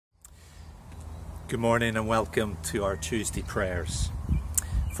Good morning and welcome to our Tuesday prayers.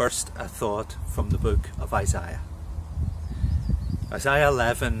 First, a thought from the book of Isaiah. Isaiah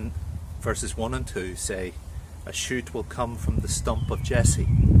 11 verses 1 and 2 say, "A shoot will come from the stump of Jesse.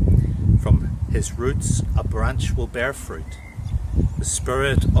 From his roots a branch will bear fruit. The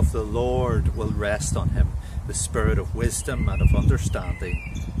Spirit of the Lord will rest on him, the Spirit of wisdom and of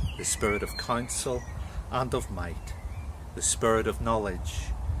understanding, the Spirit of counsel and of might, the Spirit of knowledge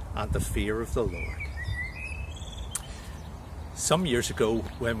and the fear of the Lord." Some years ago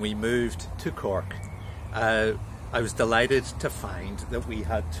when we moved to Cork, I was delighted to find that we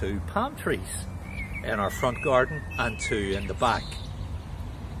had 2 palm trees in our front garden and 2 in the back.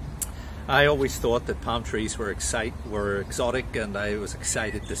 I always thought that palm trees were exotic, and I was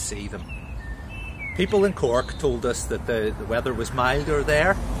excited to see them. People in Cork told us that the weather was milder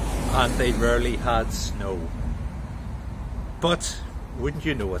there and they rarely had snow. But wouldn't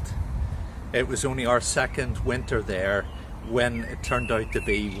you know it, it was only our second winter there when it turned out to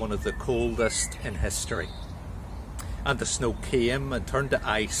be one of the coldest in history. And the snow came and turned to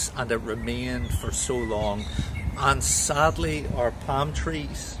ice, and it remained for so long. And sadly, our palm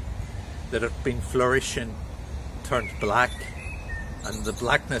trees that have been flourishing turned black, and the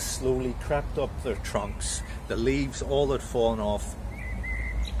blackness slowly crept up their trunks. The leaves all had fallen off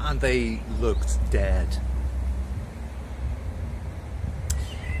and they looked dead.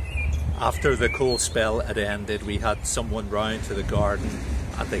 After the cold spell had ended, we had someone round to the garden,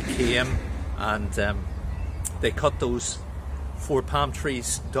 and they came and they cut those 4 palm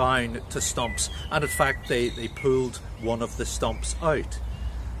trees down to stumps, and in fact they pulled one of the stumps out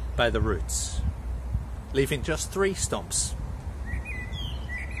by the roots, leaving just 3 stumps.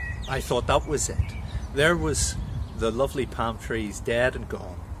 I thought that was it. There was the lovely palm trees dead and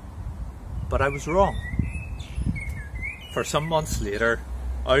gone. But I was wrong. For some months later,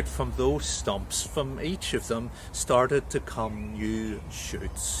 out from those stumps, from each of them, started to come new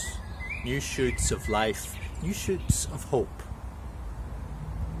shoots of life, new shoots of hope.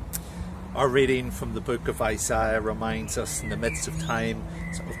 Our reading from the book of Isaiah reminds us, in the midst of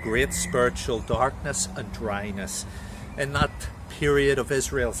times of great spiritual darkness and dryness, in that period of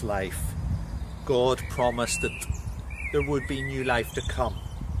Israel's life, God promised that there would be new life to come,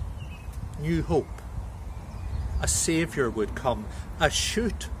 new hope. A Saviour would come, a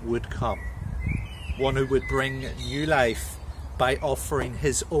shoot would come, one who would bring new life by offering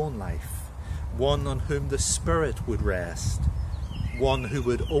his own life, one on whom the Spirit would rest, one who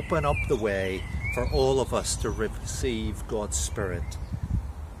would open up the way for all of us to receive God's Spirit,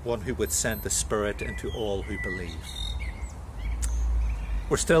 one who would send the Spirit into all who believe.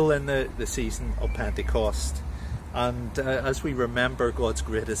 We're still in the season of Pentecost. And as we remember God's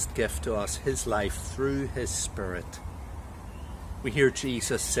greatest gift to us, his life through his Spirit, we hear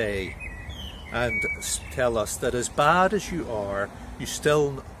Jesus say and tell us that as bad as you are, you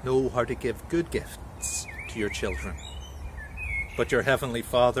still know how to give good gifts to your children. But your Heavenly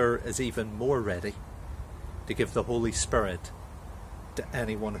Father is even more ready to give the Holy Spirit to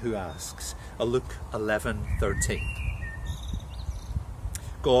anyone who asks. Luke 11:13.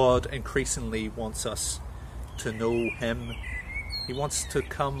 God increasingly wants us to know him. He wants to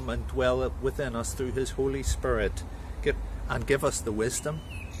come and dwell within us through his Holy Spirit and give us the wisdom,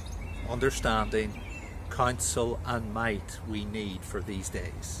 understanding, counsel and might we need for these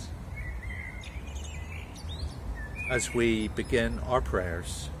days. As we begin our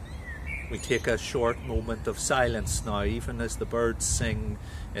prayers, we take a short moment of silence now, even as the birds sing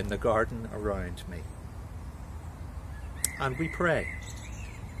in the garden around me. And we pray,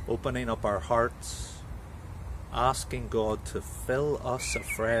 opening up our hearts, asking God to fill us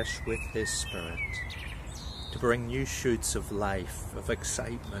afresh with his Spirit, to bring new shoots of life, of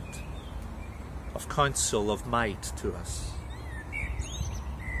excitement, of counsel, of might to us.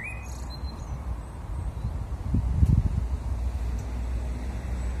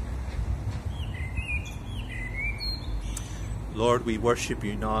 Lord, we worship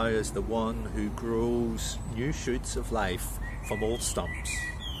you now as the one who grows new shoots of life from old stumps.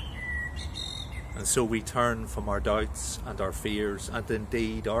 And so we turn from our doubts and our fears and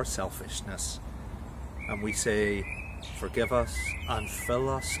indeed our selfishness, and we say, forgive us and fill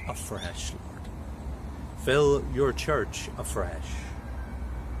us afresh, Lord. Fill your church afresh.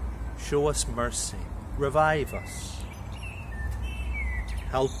 Show us mercy. Revive us.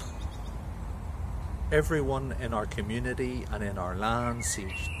 Help everyone in our community and in our land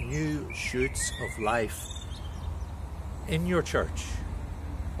see new shoots of life in your church,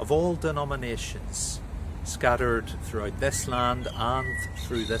 of all denominations, scattered throughout this land and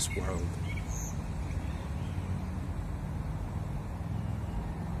through this world.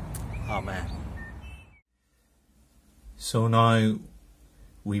 Amen. So now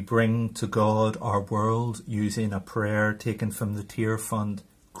we bring to God our world using a prayer taken from the Tear Fund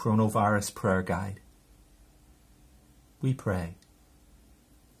Coronavirus Prayer Guide. We pray.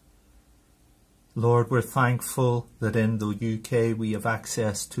 Lord, we're thankful that in the UK we have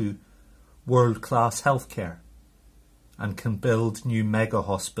access to world-class healthcare and can build new mega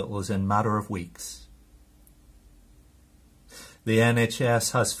hospitals in a matter of weeks. The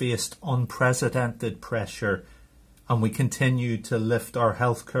NHS has faced unprecedented pressure, and we continue to lift our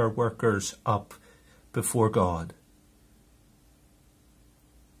healthcare workers up before God.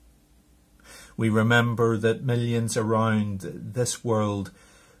 We remember that millions around this world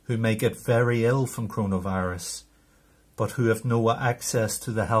who may get very ill from coronavirus, but who have no access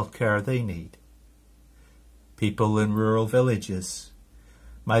to the healthcare they need. People in rural villages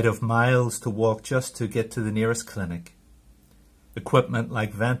might have miles to walk just to get to the nearest clinic. Equipment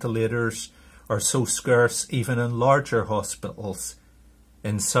like ventilators are so scarce even in larger hospitals.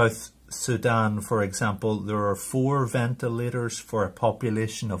 In South Sudan, for example, there are 4 ventilators for a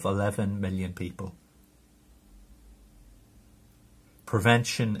population of 11 million people.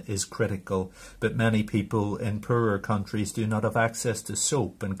 Prevention is critical, but many people in poorer countries do not have access to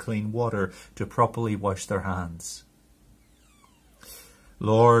soap and clean water to properly wash their hands.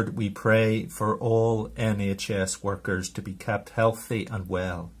 Lord, we pray for all NHS workers to be kept healthy and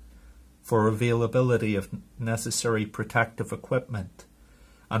well, for availability of necessary protective equipment,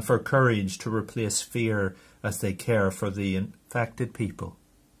 and for courage to replace fear as they care for the infected people.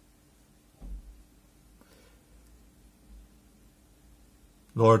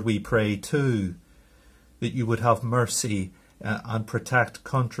 Lord, we pray too that you would have mercy and protect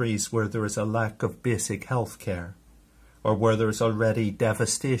countries where there is a lack of basic health care, or where there is already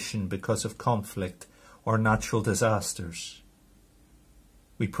devastation because of conflict or natural disasters.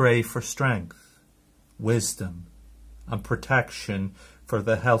 We pray for strength, wisdom, and protection for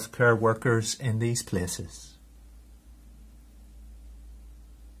the healthcare workers in these places.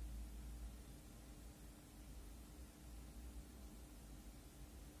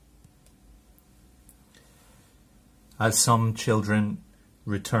 As some children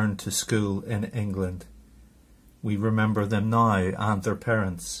return to school in England, we remember them now and their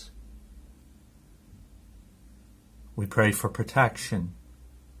parents. We pray for protection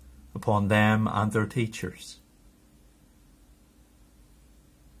upon them and their teachers.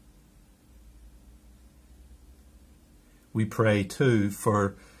 We pray too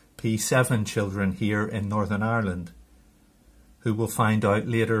for P7 children here in Northern Ireland who will find out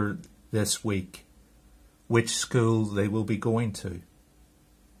later this week which school they will be going to.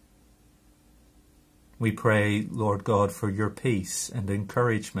 We pray, Lord God, for your peace and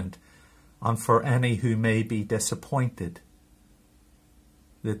encouragement, and for any who may be disappointed,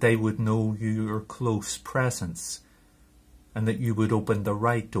 that they would know your close presence and that you would open the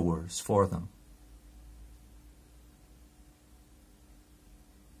right doors for them.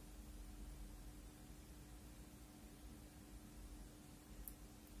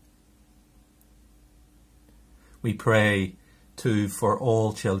 We pray too for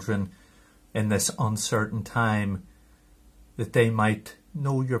all children in this uncertain time, that they might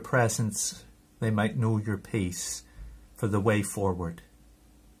know your presence, they might know your peace for the way forward.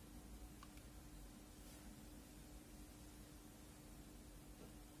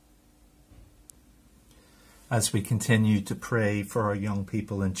 As we continue to pray for our young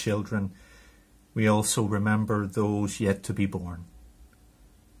people and children, we also remember those yet to be born.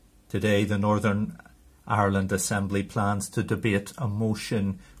 Today, the Northern Ireland Assembly plans to debate a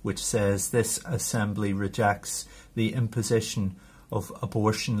motion which says this Assembly rejects the imposition of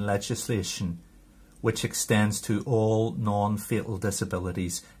abortion legislation which extends to all non-fatal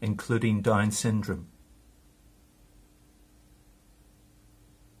disabilities, including Down syndrome.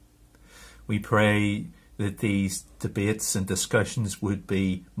 We pray that these debates and discussions would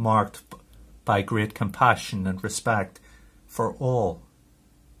be marked by great compassion and respect for all.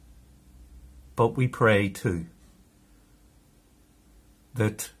 But we pray too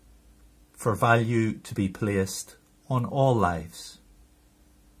that for value to be placed on all lives,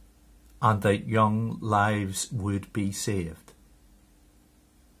 and that young lives would be saved.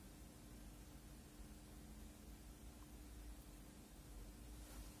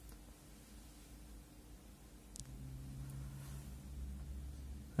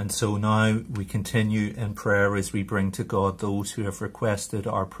 And so now we continue in prayer as we bring to God those who have requested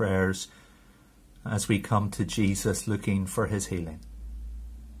our prayers, as we come to Jesus looking for his healing.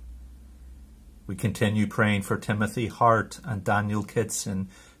 We continue praying for Timothy Hart and Daniel Kitson,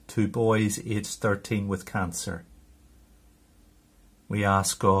 2 boys aged 13 with cancer. We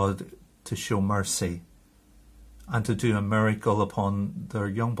ask God to show mercy and to do a miracle upon their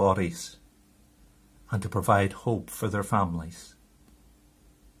young bodies and to provide hope for their families.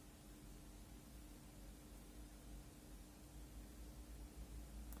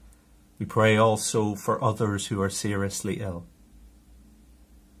 We pray also for others who are seriously ill.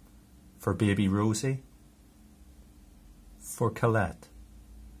 For baby Rosie, for Colette,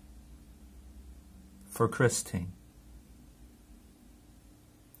 for Christine,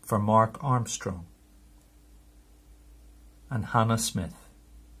 for Mark Armstrong and Hannah Smith.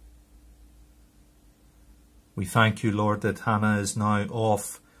 We thank you, Lord, that Hannah is now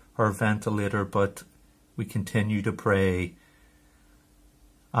off her ventilator, but we continue to pray,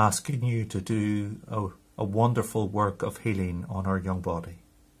 asking you to do a wonderful work of healing on her young body.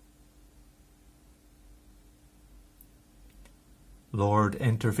 Lord,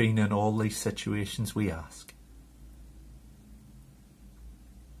 intervene in all these situations, we ask.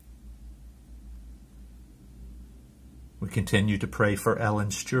 We continue to pray for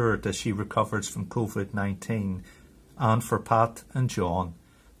Ellen Stewart as she recovers from COVID-19, and for Pat and John,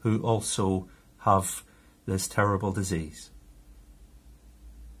 who also have this terrible disease.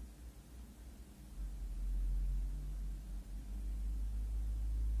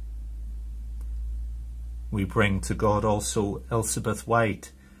 We bring to God also Elizabeth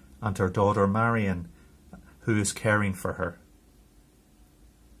White and her daughter Marion, who is caring for her.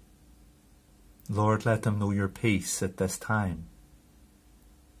 Lord, let them know your peace at this time,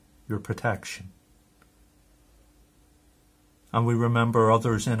 your protection. And we remember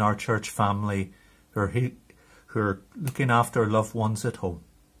others in our church family who are looking after loved ones at home.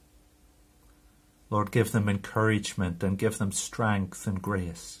 Lord, give them encouragement and give them strength and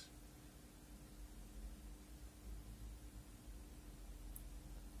grace.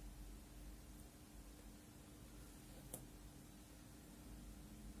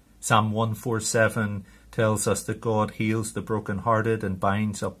 Psalm 147 tells us that God heals the brokenhearted and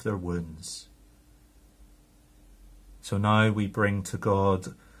binds up their wounds. So now we bring to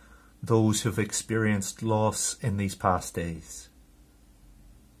God those who've experienced loss in these past days,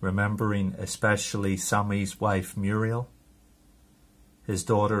 remembering especially Sammy's wife Muriel, his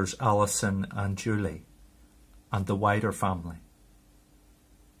daughters Alison and Julie, and the wider family.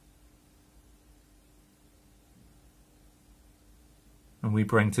 And we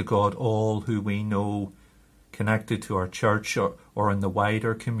bring to God all who we know connected to our church or in the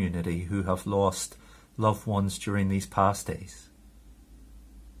wider community who have lost loved ones during these past days.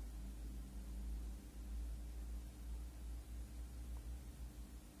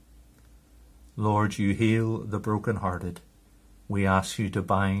 Lord, you heal the brokenhearted. We ask you to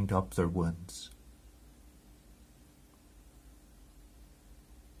bind up their wounds.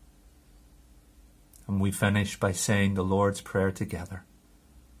 And we finish by saying the Lord's Prayer together.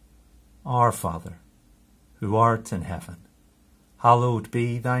 Our Father, who art in heaven, hallowed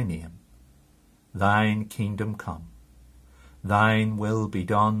be thy name. Thine kingdom come. Thine will be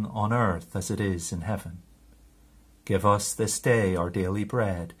done on earth as it is in heaven. Give us this day our daily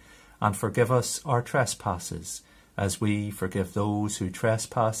bread, and forgive us our trespasses, as we forgive those who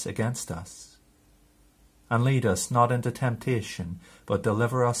trespass against us. And lead us not into temptation, but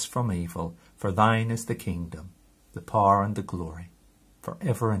deliver us from evil. For thine is the kingdom, the power and the glory, for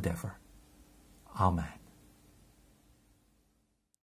ever and ever. Amen.